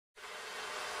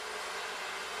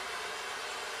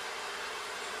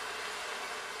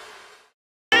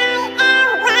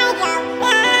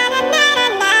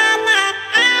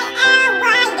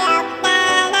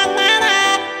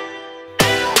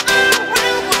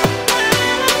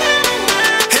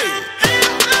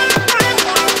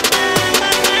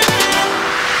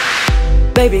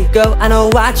Baby girl, I know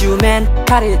what you meant.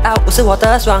 Cut it out， 不是我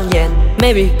的双眼。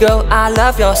Baby girl, I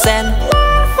love your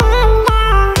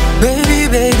scent。Baby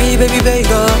baby baby baby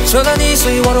girl， 除了你，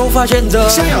所以我都无法选择。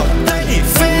想要带你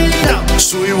飞到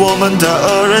属于我们的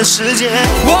二人世界。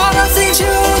我的心情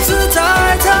如此在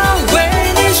它为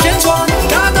你旋转，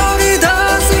感动你的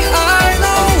心 I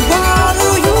know what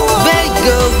do you want。Baby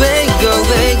girl baby girl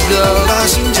baby girl， 把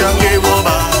心交给我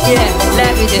吧。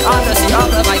Yeah，let me take all the sea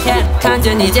all of I can， 看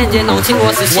见你渐渐浓情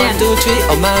我实现。One two three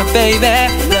oh my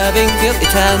baby，loving till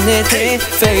eternity，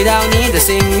 飞到你的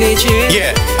心里去。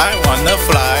Yeah, I wanna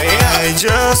fly. I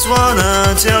just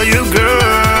wanna tell you,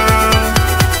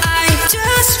 girl.I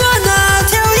just wanna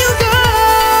tell you, girl。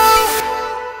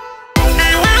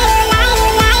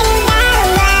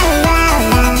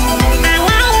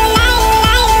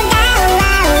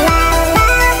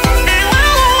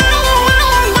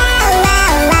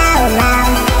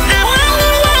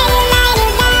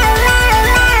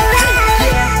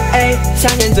想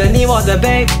念着你我的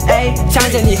babe， 想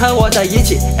见你和我在一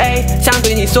起，想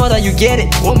对你说的 you get it。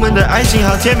我们的爱情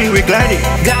好甜蜜 ，we gliding，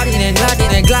 gliding and gliding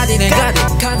and gliding and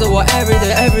gliding， 看着我 every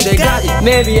day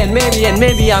gliding。Maybe and maybe and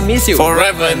maybe I miss you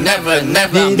forever never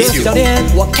never 你的 miss you。笑脸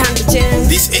我看得见。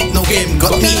This ain't no game,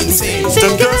 got me insane。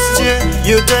整个世界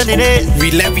you done it, we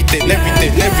levitate,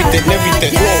 levitate, levitate,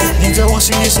 levitate。你在我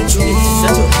心里深处，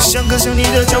想跟上你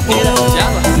的脚步，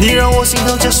你让我心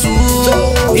跳加速。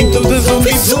Into the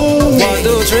zone。One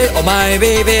two three oh my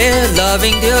baby,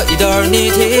 loving till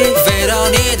eternity， 飞到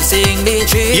你的心里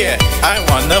去。Yeah, I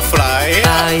wanna fly.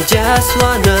 I just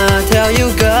wanna tell you,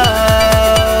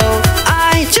 girl.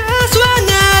 I just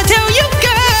wanna tell you,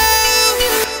 girl.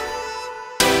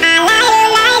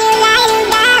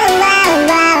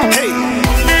 Hey.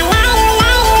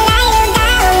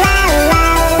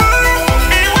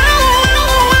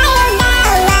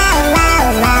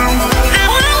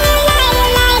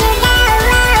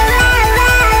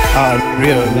 I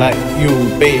really like you,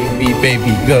 baby,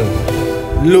 baby girl.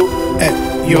 Look at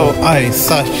your eyes,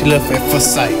 such love at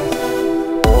first sight.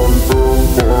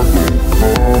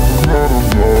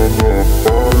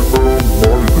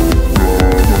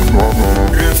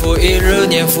 日复一日，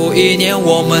年复一年，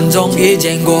我们终于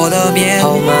见过了面。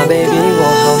Oh my baby， 我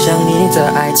好想你，这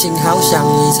爱情好像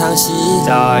一场戏。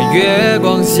在月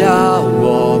光下，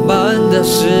我们的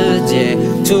世界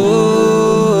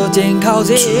逐渐靠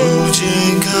近。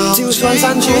就算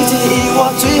散去记忆，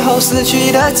我最后失去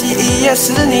的记忆也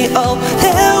是你。Oh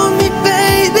tell me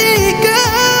baby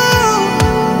girl，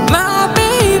 my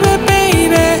baby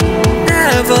baby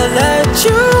never let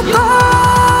you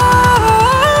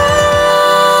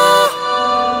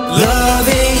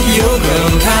go。Loving you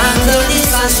girl， 看着你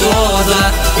闪烁着，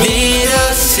你的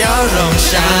笑容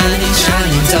闪映闪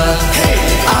映着。Hey,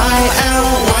 I am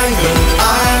one girl, I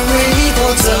really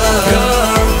want to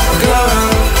Girl girl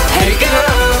hey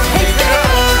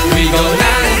girl，We go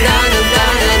na na na na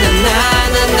na na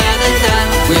na na na，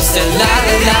 We say la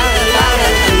la la la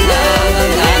la la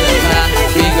la la la，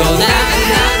 We go na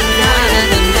na na na na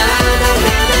na na na，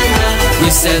 We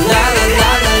say la